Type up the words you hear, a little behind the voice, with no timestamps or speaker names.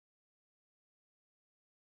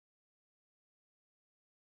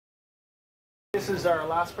this is our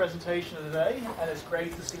last presentation of the day, and it's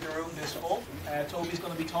great to see the room this full. Toby's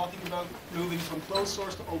going to be talking about moving from closed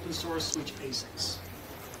source to open source switch ASICs.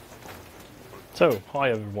 So, hi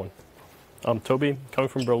everyone. I'm Toby, coming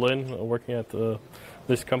from Berlin, working at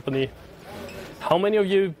this company. How many of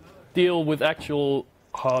you deal with actual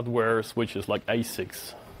hardware switches like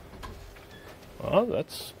ASICs? Well,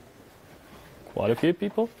 that's quite a few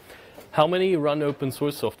people. How many run open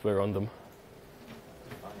source software on them?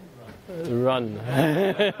 Run.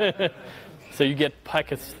 So you get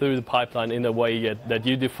packets through the pipeline in a way that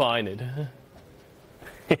you define it.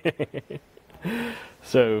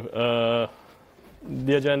 So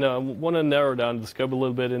the agenda, I want to narrow down the scope a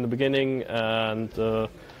little bit in the beginning, and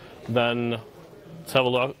then let's have a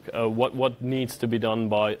look at what needs to be done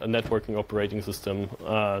by a networking operating system,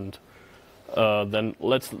 and then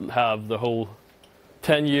let's have the whole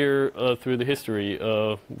 10-year through the history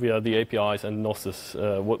via the APIs and Gnosis,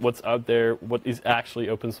 what's out there, what is actually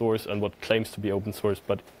open source, and what claims to be open source,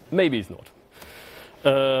 but maybe it's not.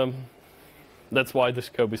 That's why the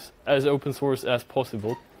scope is as open source as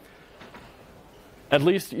possible. At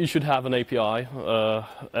least you should have an API,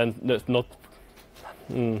 and not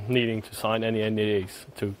needing to sign any NDAs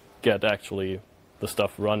to get actually the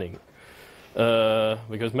stuff running.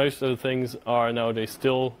 Because most of the things are nowadays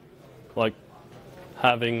still like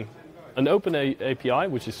having an open API,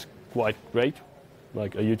 which is quite great,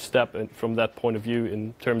 like a huge step from that point of view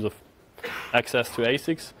in terms of access to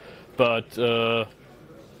ASICs, but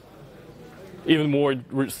even more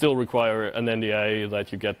still require an NDA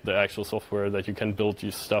that you get the actual software, that you can build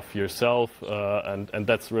your stuff yourself, and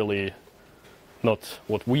that's really not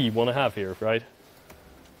what we want to have here, right?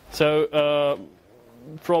 So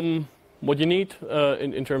from what you need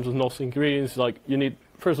in terms of NOS ingredients, like you need,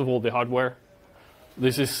 first of all, the hardware.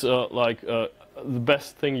 This is the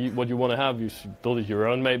best thing, what you want to have. You should build it your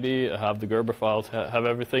own, maybe, have the Gerber files, have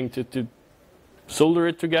everything to solder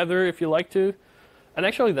it together if you like to. And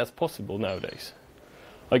actually, that's possible nowadays.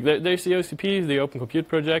 Like there's the OCP, the Open Compute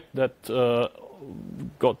project, that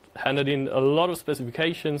got handed in a lot of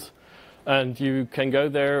specifications, and you can go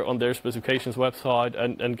there on their specifications website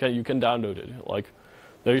and you can download it. Like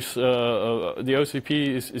there's the OCP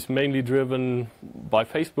is mainly driven by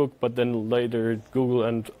Facebook, but then later Google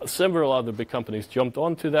and several other big companies jumped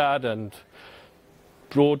onto that and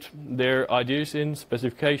brought their ideas in,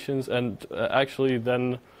 specifications, and actually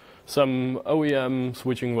then some OEM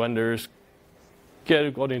switching vendors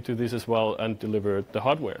got into this as well and delivered the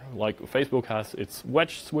hardware. Like Facebook has its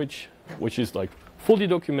wedge switch, which is like fully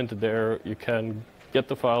documented there. You can get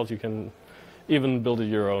the files, you can even build it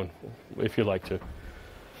your own if you like to.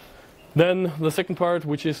 Then the second part,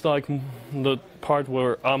 which is like the part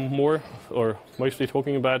where I'm more or mostly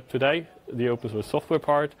talking about today, the open source software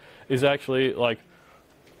part, is actually like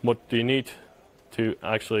what do you need to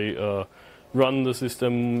actually run the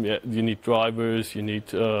system. You need drivers, you need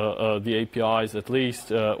the APIs at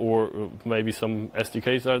least, or maybe some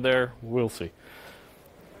SDKs are there, we'll see.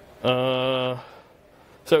 So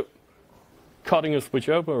cutting a switch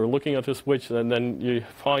open or looking at a switch, and then you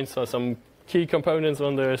find some key components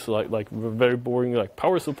on there, so like very boring, like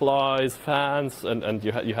power supplies, fans, and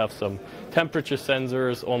you have some temperature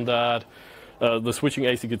sensors on that. The switching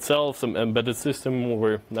ASIC itself, some embedded system,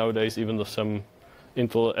 or nowadays even some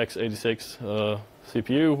Intel x86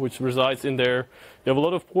 CPU, which resides in there. You have a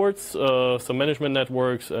lot of ports, some management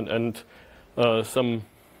networks, and some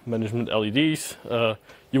management LEDs.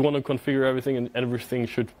 You want to configure everything, and everything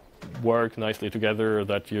should work nicely together,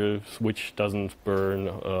 that your switch doesn't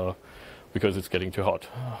burn because it's getting too hot,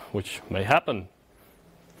 which may happen.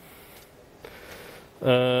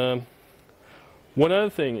 One other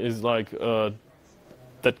thing is like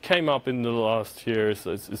that came up in the last years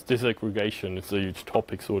is disaggregation. It's a huge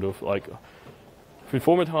topic, sort of like in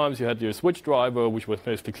former times you had your switch driver, which was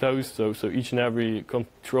mostly closed, so each and every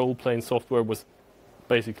control plane software was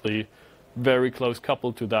basically very close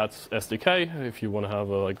coupled to that SDK. If you want to have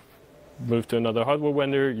a move to another hardware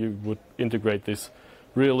vendor, you would integrate this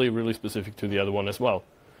really specific to the other one as well.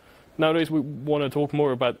 Nowadays we want to talk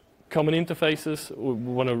more about common interfaces. We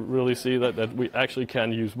want to really see that we actually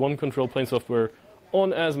can use one control plane software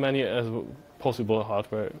on as many as possible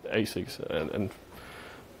hardware ASICs, and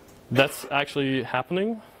that's actually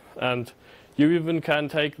happening. And you even can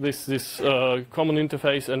take this common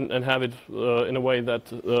interface and have it in a way that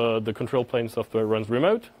the control plane software runs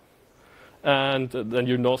remote, and then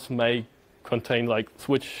your NOS may contain like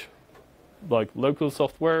switch local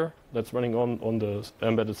software that's running on the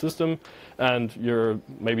embedded system, and your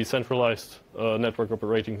maybe centralized network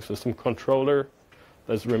operating system controller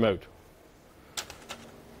that's remote.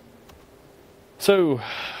 So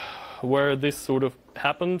where this sort of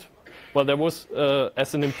happened. Well, there was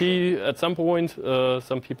SNMP at some point.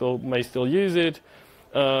 Some people may still use it.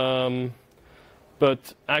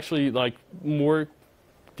 But actually, like, more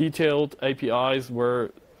detailed APIs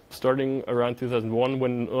were starting around 2001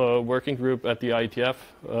 when a working group at the IETF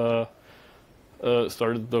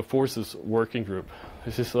started the Forces working group.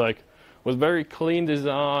 This is like, was very clean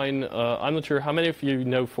design. I'm not sure how many of you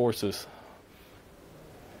know Forces.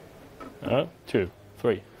 2,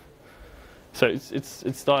 3. So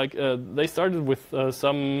it's like they started with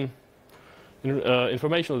some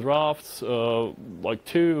informational drafts, like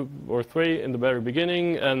 2 or 3 in the very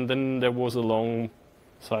beginning, and then there was a long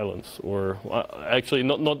silence, or actually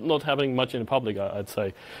not having much in public, I'd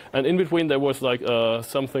say. And in between there was like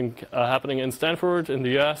something happening in Stanford in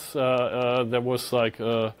the US. There was like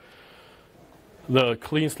the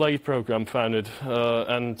Clean Slate program founded,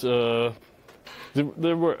 and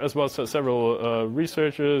there were as well several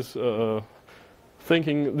researchers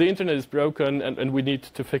thinking the internet is broken and we need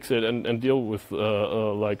to fix it and deal with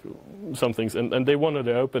like some things, and they wanted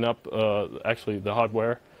to open up actually the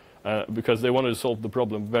hardware because they wanted to solve the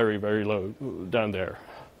problem very, very low down there.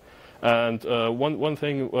 And one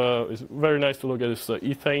thing is very nice to look at is the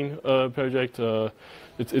ethane project.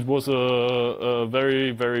 It was a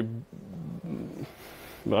very, very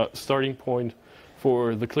starting point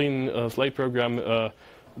for the Clean Slate program.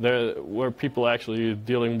 There were people actually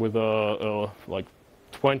dealing with like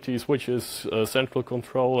 20 switches, central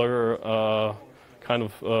controller, kind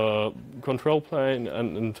of control plane,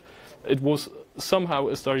 and it was somehow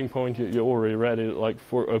a starting point. You already read it, like,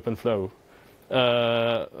 for OpenFlow,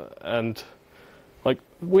 and like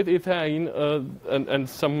with ethane and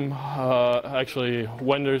some actually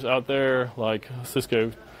vendors out there like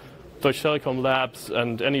Cisco, Deutsche Telekom Labs,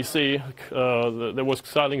 and NEC. There was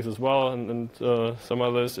Xilinx as well, and some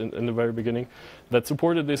others in the very beginning that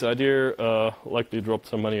supported this idea. Likely dropped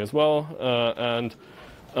some money as well, and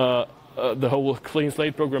the whole Clean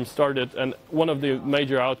Slate program started. And one of the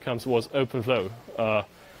major outcomes was OpenFlow,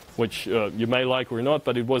 which you may like or not,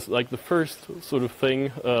 but it was like the first sort of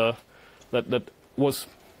thing that was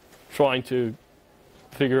trying to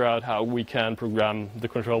figure out how we can program the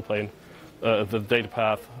control plane, the data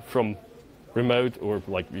path from remote, or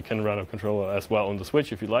like you can run a controller as well on the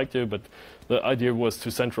switch if you like to, but the idea was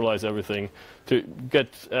to centralize everything, to get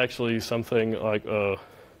actually something like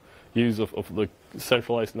use of the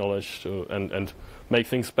centralized knowledge and make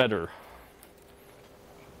things better.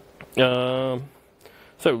 So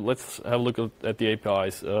let's have a look at the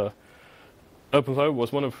APIs. OpenFlow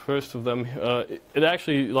was one of the first of them. It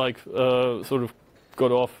actually like sort of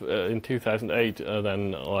got off in 2008,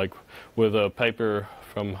 then like with a paper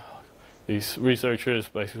from these researchers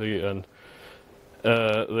basically, and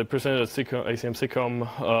they presented at ACM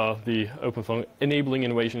SICOM the OpenFlow enabling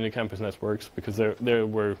innovation in campus networks, because there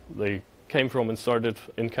where they came from and started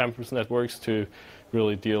in campus networks to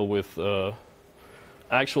really deal with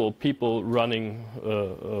actual people running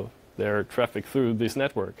their traffic through this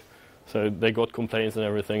network. So they got complaints and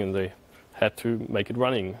everything, and they had to make it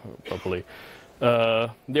running properly. The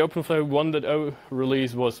OpenFlow 1.0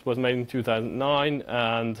 release was made in 2009,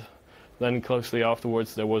 and then closely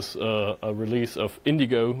afterwards there was a release of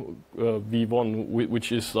Indigo V1,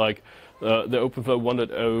 which is like the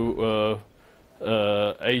OpenFlow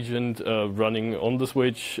 1.0 agent running on the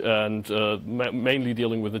switch, and mainly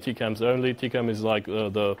dealing with the TCAMs only. TCAM is like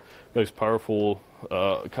the most powerful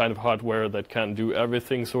kind of hardware that can do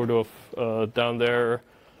everything sort of down there,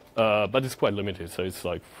 but it's quite limited, so it's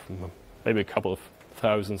like maybe a couple of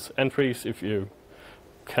thousands entries. If you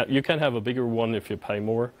can have a bigger one if you pay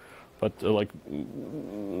more, but like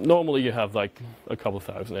normally you have like a couple of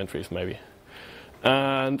thousand entries maybe.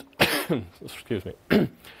 And excuse me.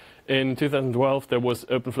 In 2012 there was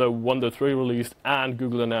OpenFlow 1.3 released, and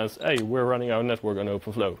Google announced, hey, we're running our network on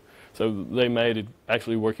OpenFlow. So they made it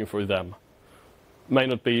actually working for them. May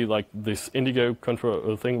not be like this Indigo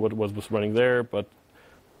control thing what was running there, but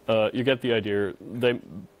you get the idea. They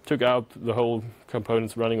took out the whole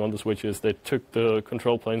components running on the switches. They took the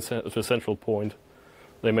control plane to a central point.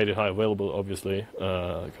 They made it high available, obviously,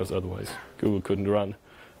 because otherwise Google couldn't run.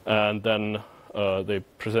 And then they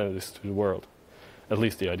presented this to the world, at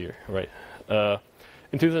least the idea, right?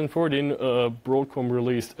 In 2014, Broadcom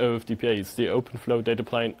released OF-DPA. It's the OpenFlow data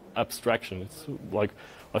plane abstraction. It's like,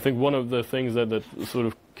 I think one of the things that sort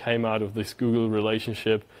of came out of this Google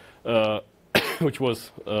relationship, which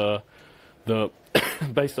was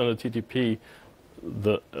based on the TTP,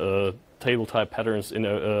 the table type patterns in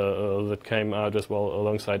that came out as well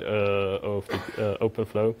alongside of the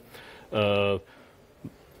OpenFlow,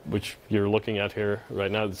 which you're looking at here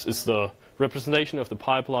right now. It's the representation of the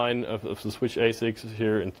pipeline of the switch ASICs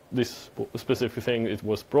here in this specific thing, it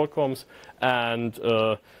was Broadcom's, and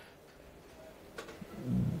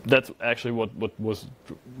that's actually what was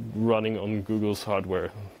running on Google's hardware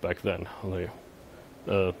back then. They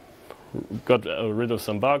got rid of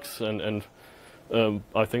some bugs and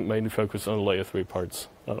I think mainly focused on layer 3 parts.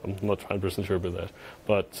 I'm not 100% sure about that,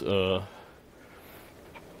 but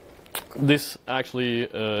this actually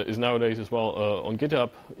is nowadays as well on GitHub.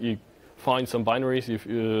 You find some binaries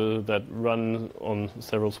that run on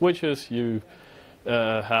several switches. You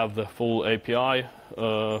have the full API,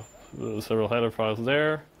 several header files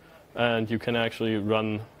there, and you can actually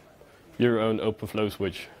run your own OpenFlow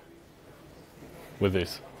switch with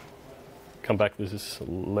this. Come back to this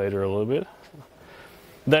later a little bit.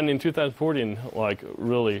 Then in 2014, like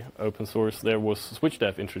really open source, there was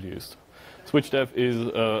Switchdev introduced. Switchdev is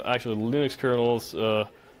actually Linux kernel's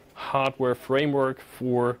hardware framework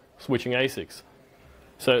for switching ASICs.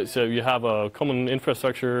 So you have a common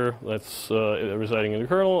infrastructure that's residing in the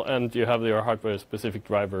kernel, and you have your hardware-specific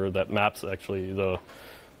driver that maps actually the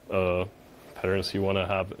patterns you want to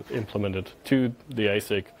have implemented to the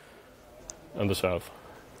ASIC on the south.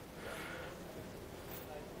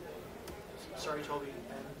 Sorry, Toby.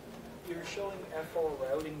 You're showing F4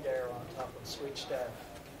 routing there on top of Switchdev.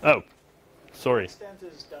 Oh, sorry. To what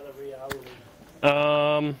extent is that a reality?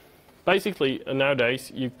 Basically,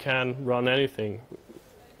 nowadays you can run anything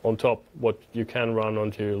on top what you can run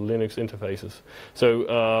onto Linux interfaces. So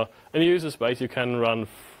in the user space, you can run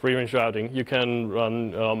free-range routing. You can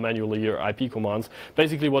run manually your IP commands.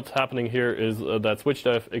 Basically, what's happening here is that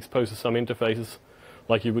Switchdev exposes some interfaces.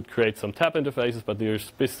 Like you would create some tab interfaces, but they're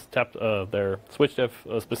Switchdev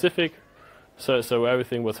specific. So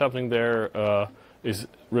everything what's happening there is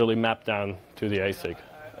really mapped down to the ASIC.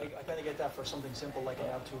 I kind of get that for something simple like an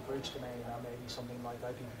L2 bridge domain, or maybe something like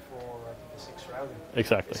IPv4 or IPv6 routing.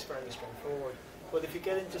 Exactly. It's fairly straightforward. But if you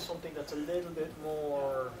get into something that's a little bit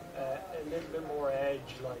more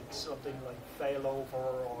edge, like something like failover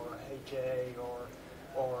or HA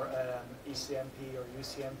or ECMP or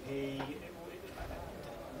UCMP,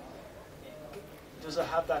 does it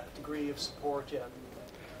have that degree of support yet?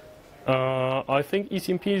 I think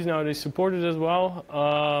ECMP is nowadays supported as well.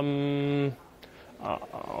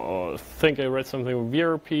 I think I read something with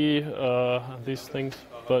VRP, these things,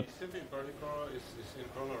 but ECMP in particular is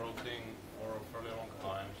synchronous routing for a fairly long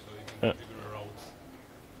time, so you can configure routes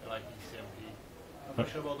like ECMP. I'm not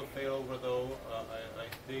sure about the failover though. I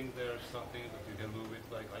think there's something that you can do with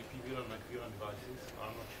like IPv4 and VLAN devices.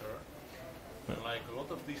 I'm not sure. And like a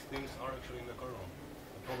lot of these things are actually in the kernel.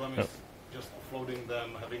 The problem is just offloading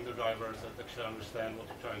them, having the drivers that actually understand what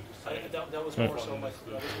you're trying to say. That was more so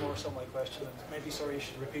my question. And maybe sorry, you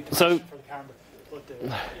should repeat the question for the camera. But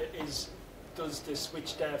does the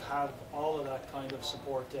Switchdev have all of that kind of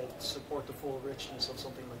support to support the full richness of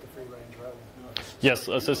something like a free-range routing? yes.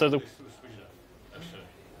 So the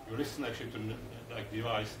you listen actually to like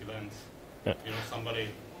device events. You know, somebody.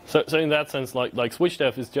 So in that sense, like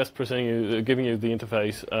Switchdev is just presenting you, giving you the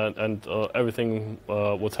interface and everything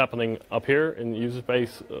what's happening up here in the user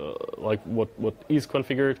space, like what is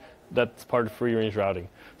configured, that's part of free-range routing.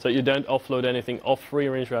 So you don't offload anything off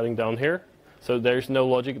free-range routing down here. So there's no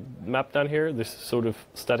logic map down here. This sort of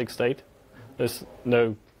static state. There's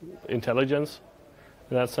no intelligence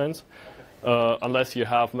in that sense, unless you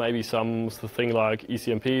have maybe something like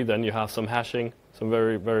ECMP. Then you have some hashing, some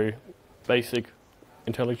very very basic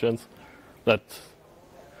intelligence that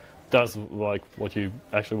does like what you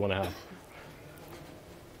actually want to have.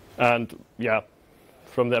 And yeah,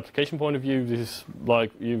 from the application point of view, this is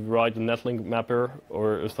like you write a netlink mapper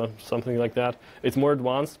or something like that. It's more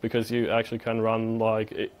advanced because you actually can run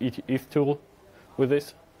like ETH tool with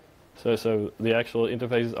this. So the actual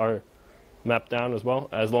interfaces are mapped down as well,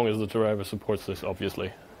 as long as the driver supports this,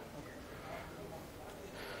 obviously.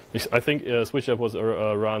 I think Switchdev was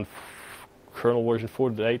around kernel version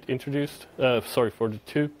 4.8 introduced,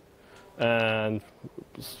 4.2, and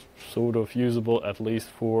sort of usable at least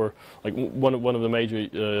for like one of the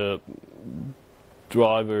major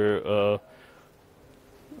driver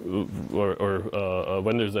or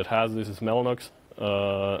vendors that has this is Mellanox.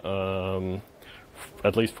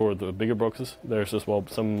 At least for the bigger boxes. There's as well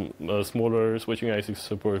some smaller switching ASICs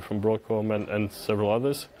supported from Broadcom and several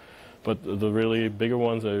others, but the really bigger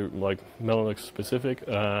ones are like Mellanox specific,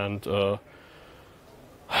 and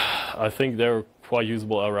I think they're quite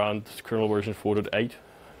usable around kernel version 4.8.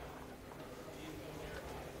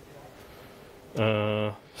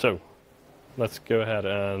 So let's go ahead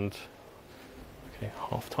and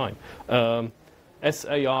half time.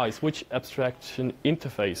 SAI, Switch Abstraction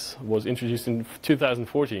Interface, was introduced in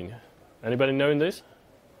 2014. Anybody knowing this?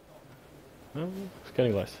 Oh, it's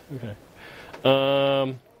getting less. Okay.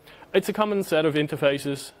 It's a common set of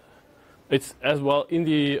interfaces. It's as well in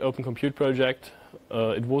the Open Compute project.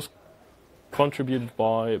 It was contributed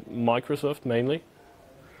by Microsoft mainly.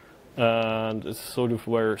 And it's sort of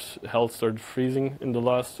where health started freezing in the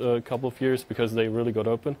last couple of years because they really got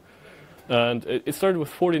open. And it started with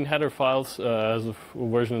 14 header files as of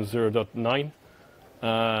version 0.9,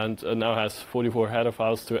 and now has 44 header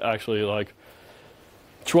files to actually like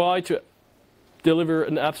try to deliver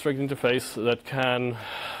an abstract interface that can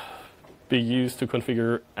be used to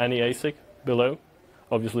configure any ASIC below.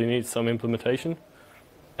 Obviously needs some implementation.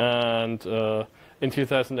 And in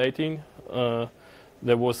 2018,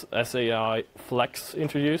 there was SAI Flex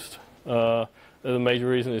introduced. The major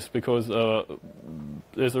reason is because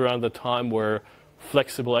it's around the time where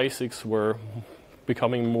flexible ASICs were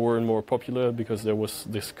becoming more and more popular because there was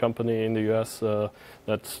this company in the US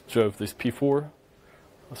that drove this P4,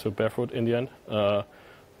 so Barefoot in the end.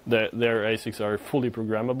 Their ASICs are fully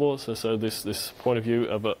programmable, so this point of view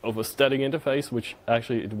of a static interface, which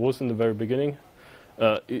actually it was in the very beginning,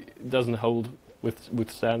 it doesn't hold with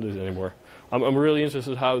standards anymore. I'm really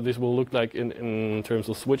interested how this will look like in terms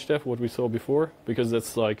of Switchdev, what we saw before, because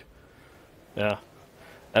that's like, yeah,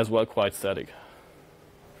 as well quite static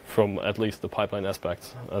from at least the pipeline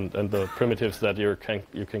aspects and the primitives that you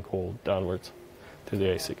can call downwards to the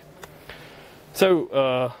ASIC.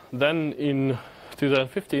 So then in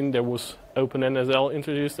 2015 there was OpenNSL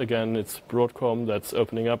introduced. Again, it's Broadcom that's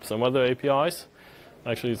opening up some other APIs.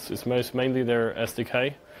 Actually, it's mainly their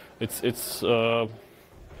SDK. It's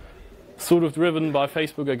sort of driven by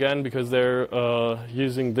Facebook again because they're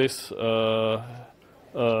using this. I'll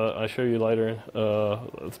show you later,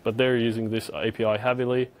 but they're using this API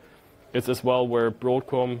heavily. It's as well where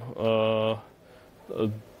Broadcom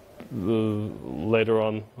later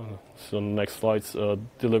on, so on the next slides,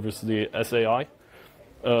 delivers the SAI.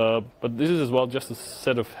 But this is as well just a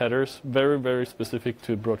set of headers, very, very specific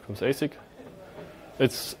to Broadcom's ASIC.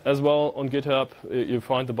 It's as well on GitHub. You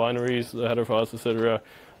find the binaries, the header files, etc.,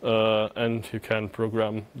 and you can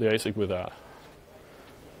program the ASIC with that.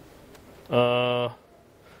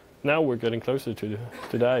 Now we're getting closer to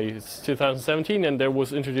today. It's 2017, and there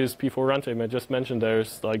was introduced P4 runtime. I just mentioned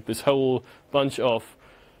there's like this whole bunch of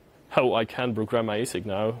how I can program my ASIC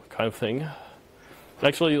now kind of thing.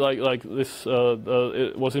 Actually, like this,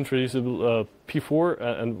 it was introduced P4,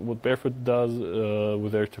 and what Barefoot does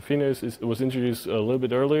with their Tofinos is it was introduced a little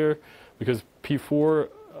bit earlier, because P4,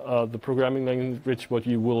 the programming language what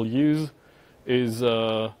you will use, is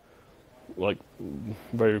like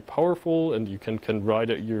very powerful, and you can write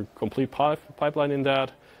your complete pipeline in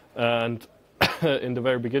that. And in the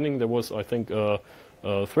very beginning, there was, I think, a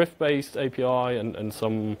Thrift-based API and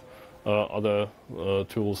some other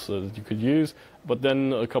tools that you could use. But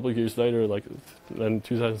then a couple of years later, like in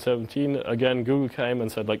 2017, again Google came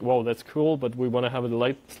and said like, "Wow, that's cool, but we want to have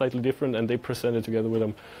it slightly different," and they presented together with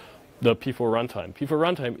them the P4 runtime. P4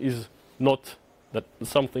 runtime is not that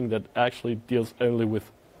something that actually deals only with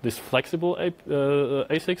this flexible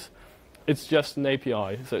ASICs. It's just an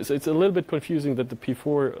API. So it's a little bit confusing that the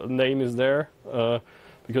P4 name is there,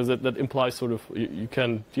 because that implies sort of you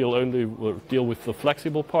can deal with the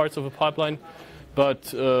flexible parts of a pipeline,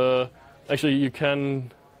 but actually you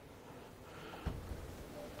can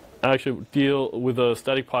actually deal with the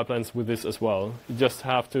static pipelines with this as well. You just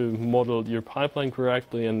have to model your pipeline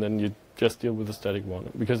correctly, and then you just deal with the static one,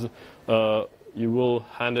 because you will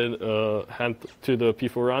hand to the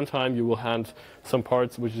P4 runtime. You will hand some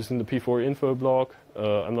parts which is in the P4 info block.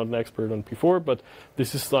 I'm not an expert on P4, but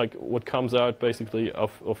this is like what comes out basically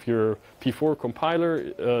of your P4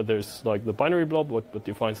 compiler. There's like the binary blob, what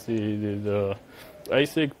defines the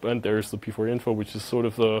ASIC, and there's the P4 info, which is sort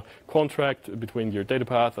of the contract between your data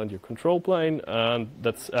path and your control plane, and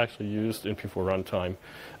that's actually used in P4 runtime.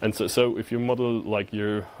 And so if you model like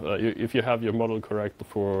if you have your model correct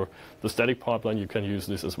for the static pipeline, you can use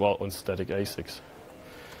this as well on static ASICs.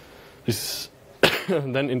 This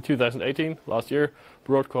then in 2018, last year,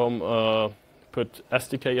 Broadcom put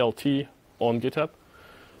SDK-LT on GitHub.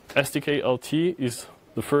 SDK-LT is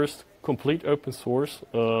the first complete open source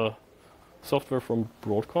software from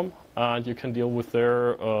Broadcom, and you can deal with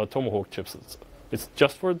their Tomahawk chipsets. It's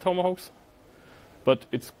just for the Tomahawks, but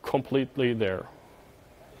it's completely there.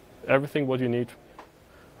 Everything what you need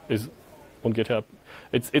is on GitHub.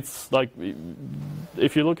 It's like,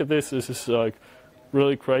 if you look at this is like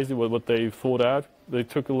really crazy what they thought out. They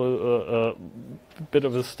took a bit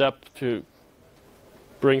of a step to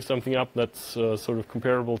bring something up that's sort of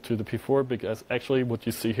comparable to the P4, because actually what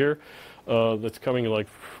you see here, that's coming like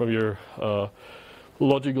from your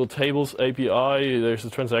logical tables API. There's a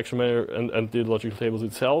transaction manager and the logical tables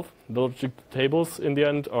itself. The logical tables in the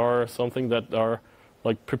end are something that are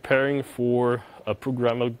like preparing for a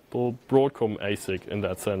programmable Broadcom ASIC in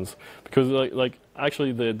that sense, because like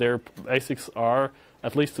actually their ASICs are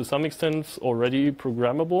at least to some extent already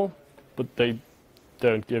programmable, but they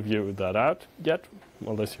don't give you that out yet,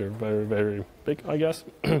 unless you're very, very big, I guess.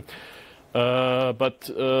 This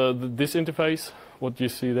interface, what you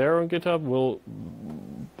see there on GitHub, will,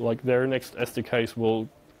 like their next SDKs will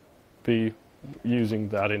be using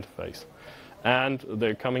that interface. And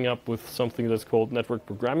they're coming up with something that's called Network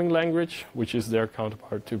Programming Language, which is their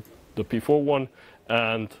counterpart to the P4 one,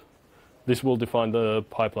 and this will define the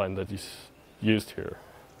pipeline that is used here.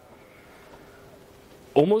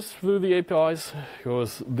 Almost through the APIs,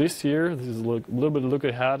 because this year, this is a little bit look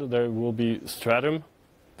ahead, there will be Stratum.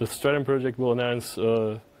 The Stratum project will announce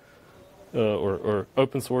or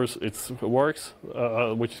open source its works,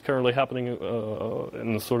 which is currently happening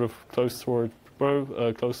in a sort of closed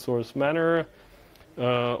source manner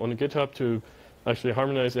on GitHub to actually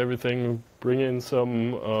harmonize everything, bring in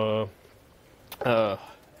some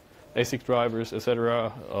ASIC drivers,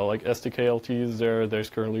 etc. Like SDK-LT is there. There's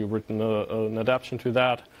currently written an adaptation to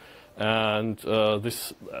that, and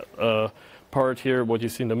this part here, what you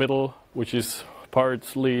see in the middle, which is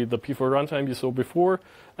partly the P4 runtime you saw before,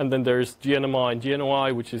 and then there's GNMI and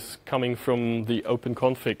GNOI, which is coming from the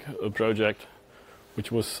OpenConfig project,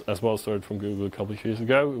 which was as well started from Google a couple of years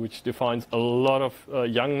ago, which defines a lot of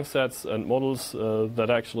young sets and models that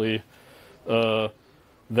actually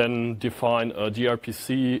then define a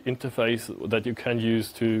gRPC interface that you can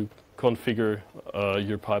use to configure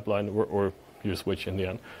your pipeline or your switch in the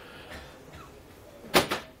end.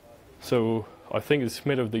 So I think it's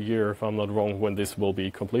mid of the year, if I'm not wrong, when this will be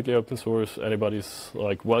completely open source. Anybody's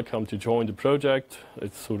like welcome to join the project.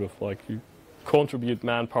 It's sort of like you contribute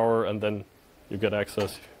manpower and then you get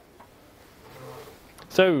access.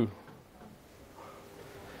 So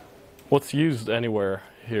what's used anywhere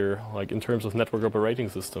here, like in terms of network operating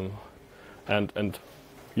system? And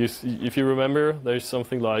if you remember, there's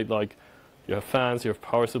something like you have fans, you have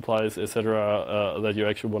power supplies, etc. That you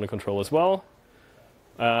actually want to control as well.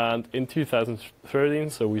 And in 2013,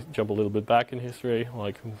 so we jump a little bit back in history,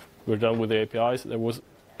 like we're done with the APIs, there was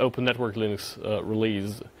Open Network Linux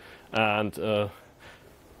released. And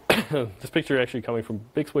this picture actually coming from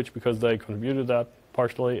Big Switch because they contributed that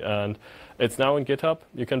partially, and it's now in GitHub.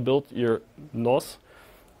 You can build your NOS.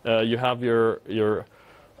 You have your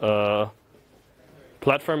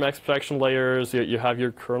platform abstraction layers. You have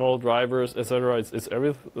your kernel drivers, etc. It's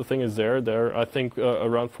everything is there. There are, I think,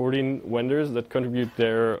 around 14 vendors that contribute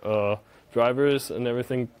their drivers and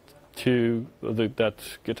everything to that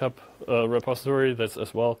GitHub repository. That's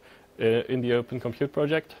as well in the Open Compute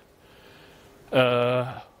project.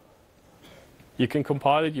 You can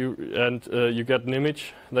compile it, and you get an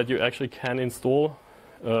image that you actually can install.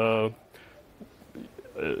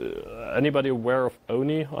 Anybody aware of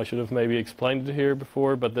Oni? I should have maybe explained it here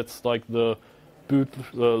before, but that's like the boot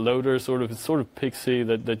loader, sort of. It's sort of Pixie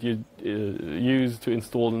that you use to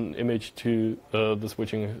install an image to the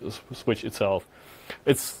switch itself.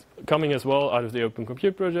 It's coming as well out of the Open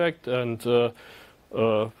Compute project, and so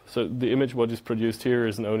the image what is produced here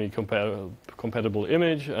is an Oni compatible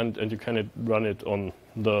image, and you can run it on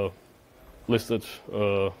the listed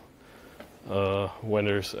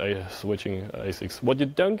vendors switching ASICs. What you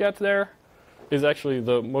don't get there is actually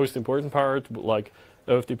the most important part, like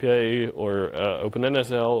OF-DPA or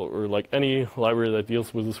OpenNSL or like any library that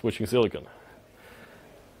deals with the switching silicon.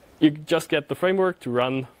 You just get the framework to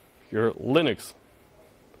run your Linux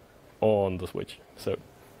on the switch. So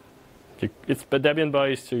it's Debian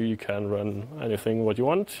based, so you can run anything what you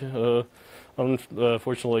want.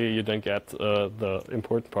 Unfortunately, you don't get the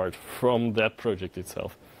important part from that project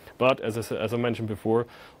itself. But as I mentioned before,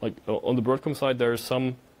 like on the Broadcom side, there are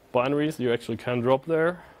some binaries you actually can drop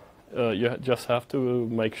there. You just have to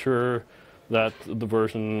make sure that the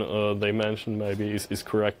version they mentioned maybe is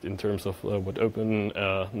correct in terms of what Open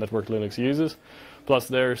Network Linux uses. Plus,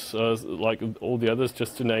 there's like all the others,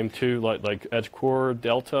 just to name two, like EdgeCore,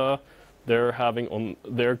 Delta. They're having on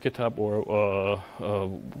their GitHub or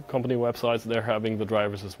company websites, they're having the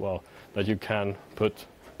drivers as well that you can put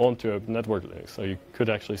onto Open Network Linux. So you could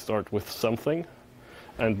actually start with something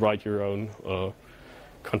and write your own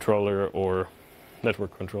controller or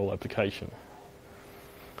network control application.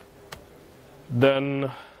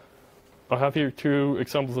 Then I have here two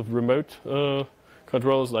examples of remote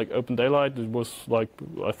controls, like Open Daylight. It was like,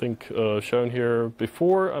 I think, shown here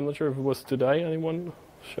before. I'm not sure if it was today. Anyone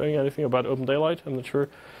showing anything about Open Daylight? I'm not sure.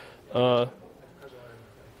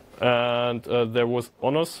 And there was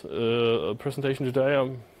ONOS presentation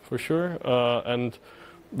today, for sure. And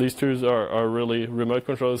these tools are really remote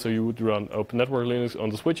controlled, so you would run Open Network Linux on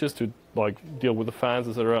the switches to like deal with the fans,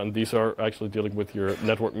 etc. And these are actually dealing with your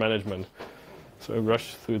network management. So I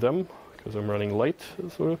rush through them because I'm running late,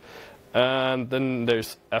 sort of. And then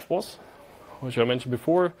there's FOSDEM, which I mentioned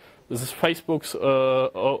before. This is Facebook's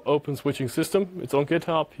open switching system. It's on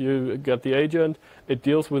GitHub. You get the agent. It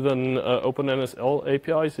deals with an OpenNSL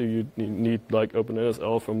API, so you need like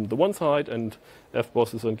OpenNSL from the one side, and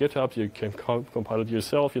FOSDEM is on GitHub. You can compile it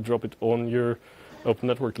yourself. You drop it on your Open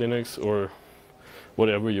Network Linux or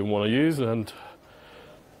whatever you want to use, and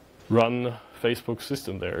run Facebook's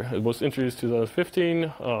system there. It was introduced in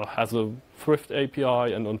 2015. Has a Thrift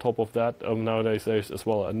API, and on top of that, nowadays there's as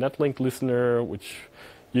well a netlink listener, which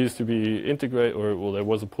used to be integrate, or well, there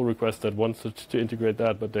was a pull request that wanted to integrate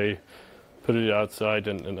that, but they put it outside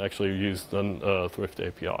and actually used a Thrift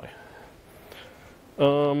API.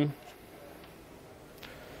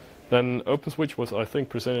 Then OpenSwitch was, I think,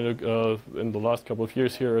 presented in the last couple of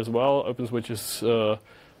years here as well. OpenSwitch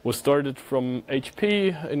was started from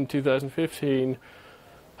HP in 2015.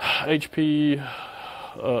 HP,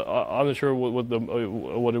 I'm not sure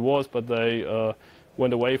what it was, but they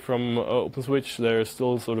went away from OpenSwitch. There are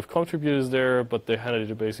still sort of contributors there, but they handed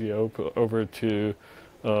it basically over to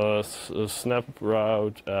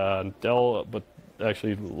SnapRoute and Dell, but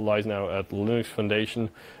actually lies now at Linux Foundation.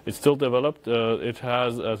 It's still developed. It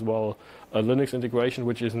has as well a Linux integration,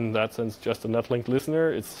 which is in that sense just a netlink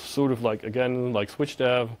listener. It's sort of like, again, like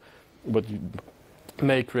Switchdev, but you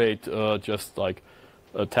may create just like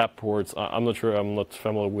tab ports. I'm not sure, I'm not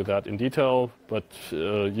familiar with that in detail, but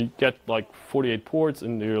you get like 48 ports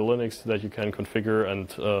in your Linux that you can configure, and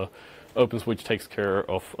OpenSwitch takes care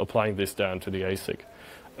of applying this down to the ASIC.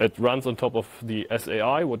 It runs on top of the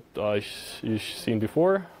SAI, what you've seen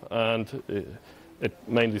before, and it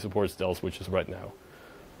mainly supports Dell switches right now.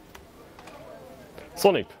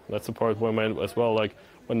 Sonic, that's the part where I as well, like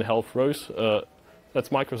when the health rose, that's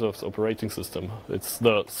Microsoft's operating system. It's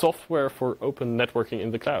the software for open networking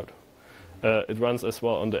in the cloud. It runs as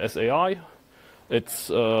well on the SAI. It's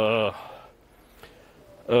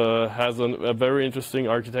has a very interesting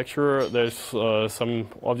architecture. There's some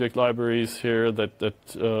object libraries here that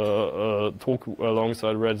talk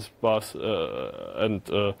alongside Redis bus, and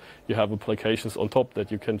you have applications on top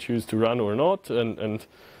that you can choose to run or not, and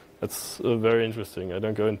that's very interesting. I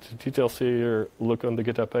don't go into details here. Look on the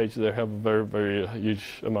GitHub page. They have a very, very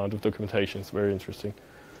huge amount of documentation. It's very interesting.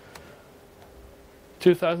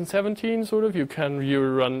 2017, sort of, you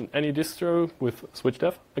run any distro with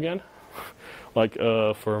Switchdev again. Like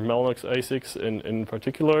for Mellanox ASICs in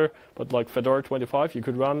particular, but like Fedora 25 you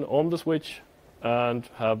could run on the switch and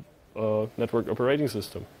have a network operating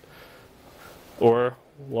system. Or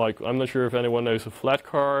like, I'm not sure if anyone knows of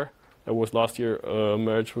Flatcar. There was last year a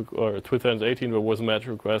merge, or 2018 there was a merge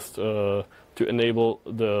request to enable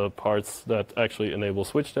the parts that actually enable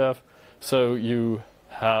Switchdev. So you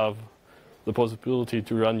have the possibility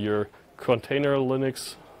to run your container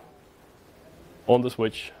Linux on the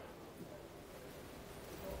switch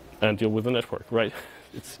and deal with the network, right?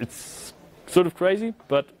 It's sort of crazy,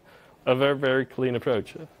 but a very, very clean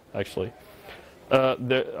approach, actually.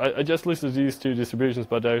 I just listed these two distributions,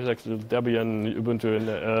 but there's actually Debian, Ubuntu, and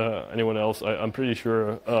anyone else. I'm pretty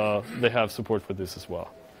sure they have support for this as well.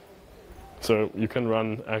 So you can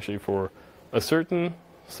run actually for a certain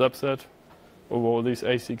subset of all these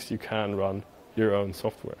ASICs, you can run your own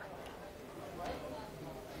software.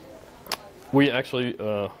 We actually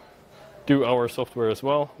do our software as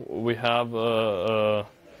well. We have a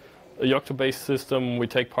Yocto-based system. We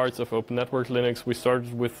take parts of Open Network Linux. We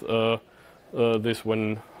started with this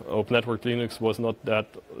when Open Network Linux was not that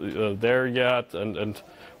there yet, and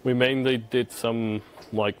we mainly did some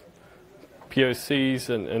like POCs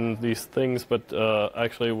and these things, but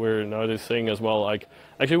actually we're nowadays saying as well, like,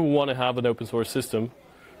 actually we want to have an open source system.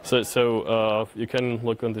 So you can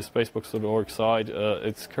look on the spacebox.org site.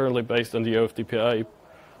 It's currently based on the OF-DPA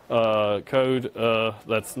code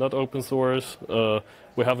that's not open source.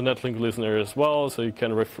 We have a netlink listener as well, so you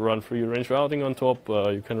can run free range routing on top.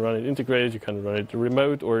 You can run it integrated, you can run it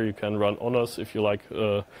remote, or you can run ONOS if you like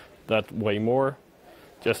that way more.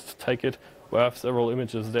 Just take it. We have several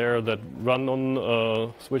images there that run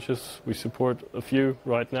on switches. We support a few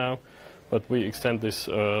right now, but we extend this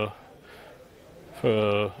in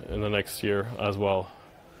the next year as well.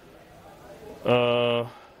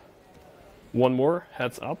 One more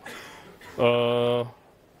heads up.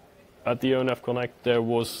 At the ONF Connect there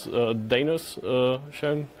was Danos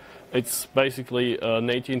shown. It's basically an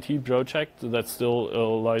AT&T project that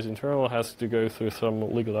still lies internal, has to go through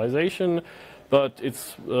some legalization, but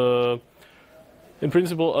it's in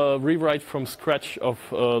principle a rewrite from scratch of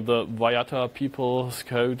the Vayata people's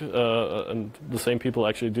code, and the same people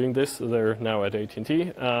actually doing this. They're now at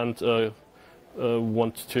AT&T and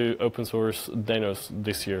want to open source Danos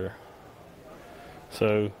this year.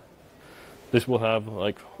 So this will have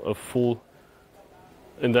like a full,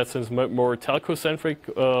 in that sense, more telco-centric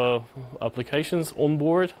applications on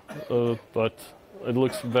board, but it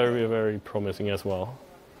looks very, very promising as well.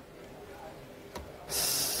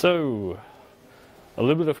 So, a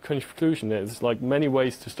little bit of conclusion. There's like many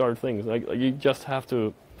ways to start things. Like you just have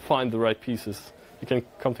to find the right pieces. You can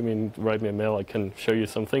come to me and write me a mail. I can show you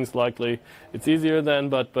some things. Likely, it's easier then,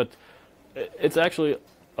 but it's actually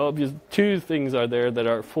obvious. Two things are there that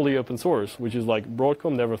are fully open source, which is like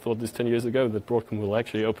Broadcom never thought this 10 years ago that Broadcom will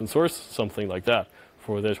actually open source something like that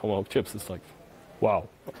for their Tomahawk chips. It's like, wow,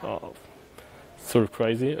 sort of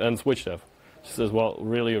crazy. And Switchdev, just as well,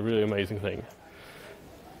 really a really amazing thing.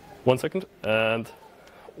 1 second. And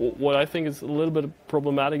what I think is a little bit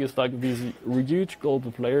problematic is like these huge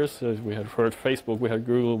global players. We had heard Facebook, we had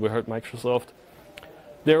Google, we heard Microsoft.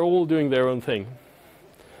 They're all doing their own thing.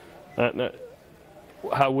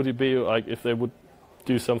 How would it be like if they would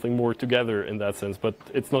do something more together in that sense? But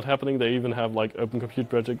it's not happening. They even have like Open Compute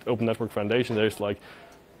Project, Open Network Foundation. There's like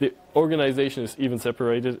the organization is even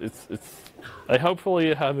separated. I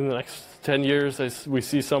hopefully have in the next 10 years as we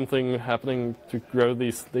see something happening to grow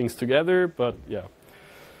these things together. But yeah,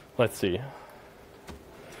 let's see.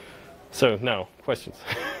 So now questions.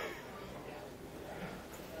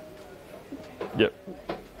 Yep.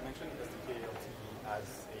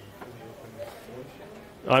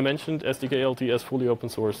 I mentioned SDK-LT as fully open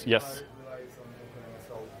source, yes.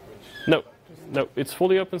 No, it's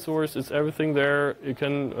fully open source, it's everything there. You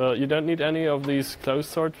can, you don't need any of these closed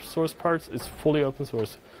source parts, it's fully open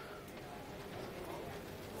source.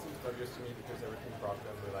 It seems obvious to me because everything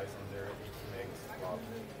Broadcom relies on their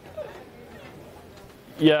 18 megs.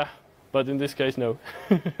 Yeah, but in this case, no.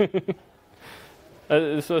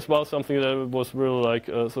 It's as well something that was really like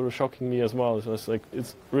sort of shocking me as well. It's like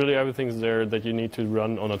it's really everything's there that you need to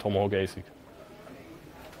run on a Tomahawk ASIC.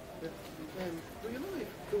 Do you know if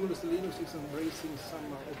Cumulus Linux is embracing some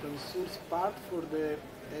open source part for the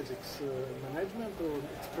ASICs management, or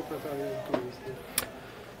it's proprietary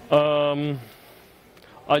tools?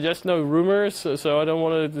 I just know rumors, so I don't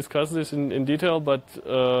want to discuss this in detail, but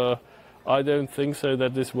I don't think so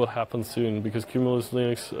that this will happen soon, because Cumulus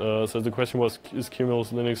Linux, so the question was, is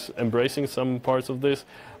Cumulus Linux embracing some parts of this?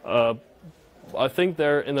 I think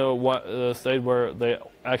they're in a state where they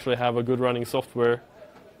actually have a good running software,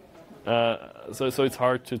 so it's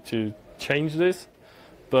hard to change this,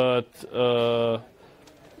 but... because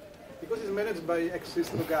it's managed by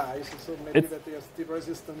ex-Cisco guys, so maybe that they are still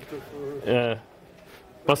resistant to... Yeah.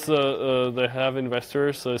 Plus, they have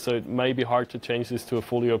investors, so it may be hard to change this to a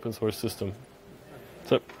fully open source system.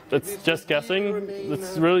 So it's just guessing.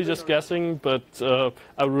 It's really just guessing, but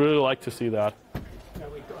I would really like to see that.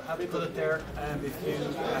 Happy to put it there. If you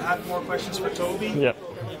have more questions for Toby, yeah,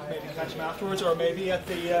 you can maybe catch him afterwards, or maybe at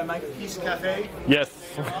the Peace Cafe. Yes,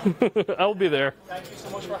 I'll be there. Thank you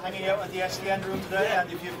so much for hanging out at the SDN room today,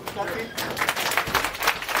 and if you've coffee.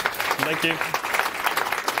 Thank you.